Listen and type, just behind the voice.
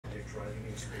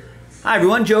Hi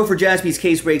everyone, Joe for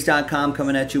JaspysCaseBreaks.com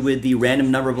coming at you with the random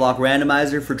number block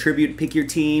randomizer for Tribute Pick Your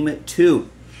Team 2.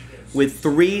 With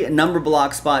 3 number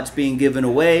block spots being given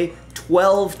away,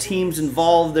 12 teams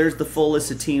involved. There's the full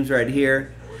list of teams right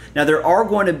here. Now there are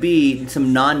going to be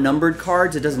some non-numbered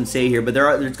cards. It doesn't say here, but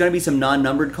there's going to be some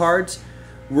non-numbered cards.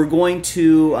 We're going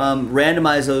to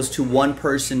randomize those to one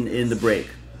person in the break.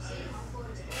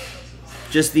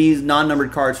 Just these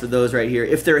non-numbered cards for those right here.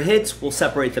 If they're hits, we'll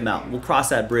separate them out. We'll cross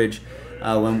that bridge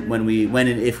when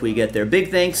and if we get there.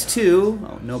 Big thanks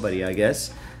to nobody, I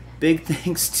guess. Big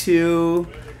thanks to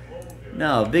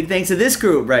this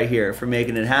group right here for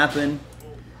making it happen.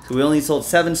 So we only sold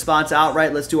 7 spots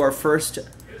outright. Let's do our first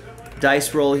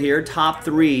dice roll here. Top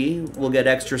 3 will get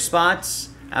extra spots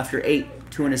after 8.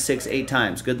 2 and a 6, 8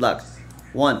 times. Good luck.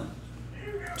 1,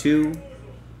 2,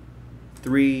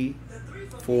 3,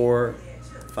 4,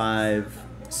 5,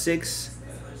 6,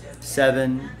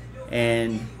 7,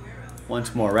 and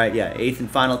once more, right? Yeah, 8th and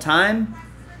final time.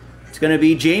 It's going to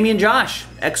be Jamie and Josh.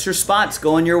 Extra spots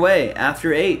going your way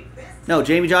after 8. No,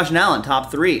 Jamie, Josh, and Alan,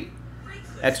 top 3.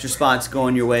 Extra spots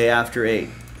going your way after 8.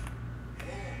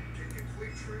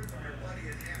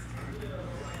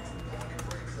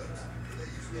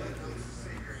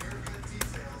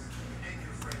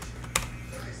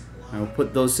 I'll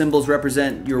put those symbols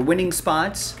represent your winning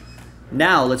spots.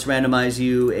 Now let's randomize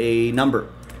you a number.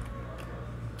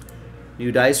 New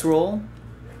dice roll.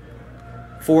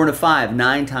 4 and a 5,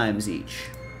 9 times each.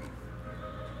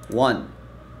 1,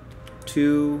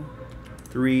 2,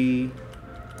 3,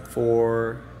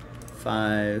 4,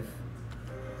 5,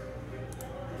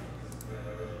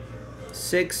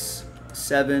 6,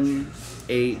 7,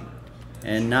 8,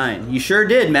 and 9. You sure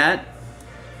did, Matt.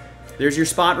 There's your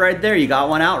spot right there. You got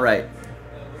one outright.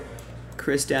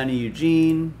 Chris down to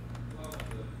Eugene.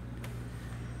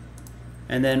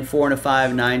 And then 4 and a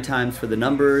 5, 9 times for the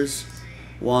numbers.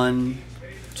 1,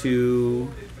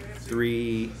 2,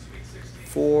 3,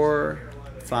 4,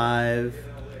 5,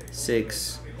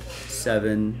 6,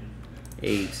 7,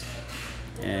 8,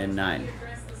 and 9.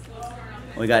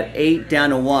 We got 8 down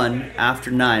to 1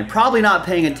 after 9. Probably not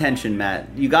paying attention, Matt.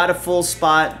 You got a full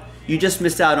spot. You just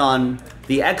missed out on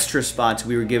the extra spots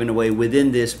we were giving away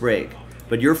within this break.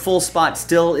 But your full spot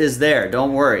still is there.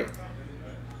 Don't worry.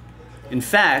 In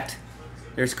fact,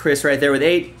 there's Chris right there with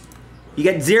 8. You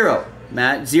get 0,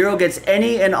 Matt. 0 gets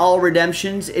any and all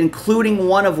redemptions, including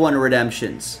 1 of 1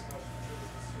 redemptions.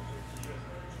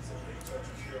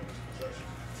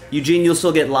 Eugene, you'll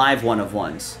still get live 1 of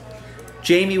 1s.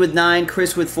 Jamie with 9,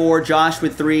 Chris with 4, Josh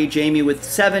with 3, Jamie with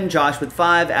 7, Josh with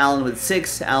 5, Alan with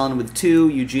 6, Alan with 2,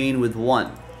 Eugene with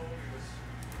 1.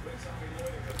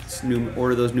 Let's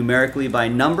order those numerically by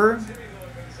number.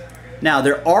 Now,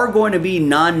 there are going to be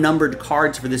non-numbered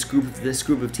cards for this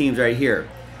group of teams right here.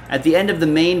 At the end of the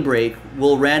main break,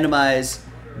 we'll randomize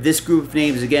this group of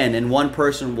names again, and one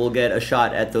person will get a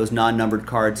shot at those non-numbered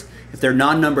cards. If they're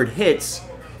non-numbered hits,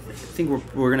 I think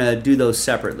we're going to do those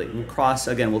separately. We'll cross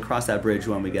that bridge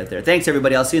when we get there. Thanks,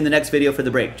 everybody. I'll see you in the next video for the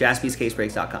break.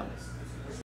 JaspysCaseBreaks.com.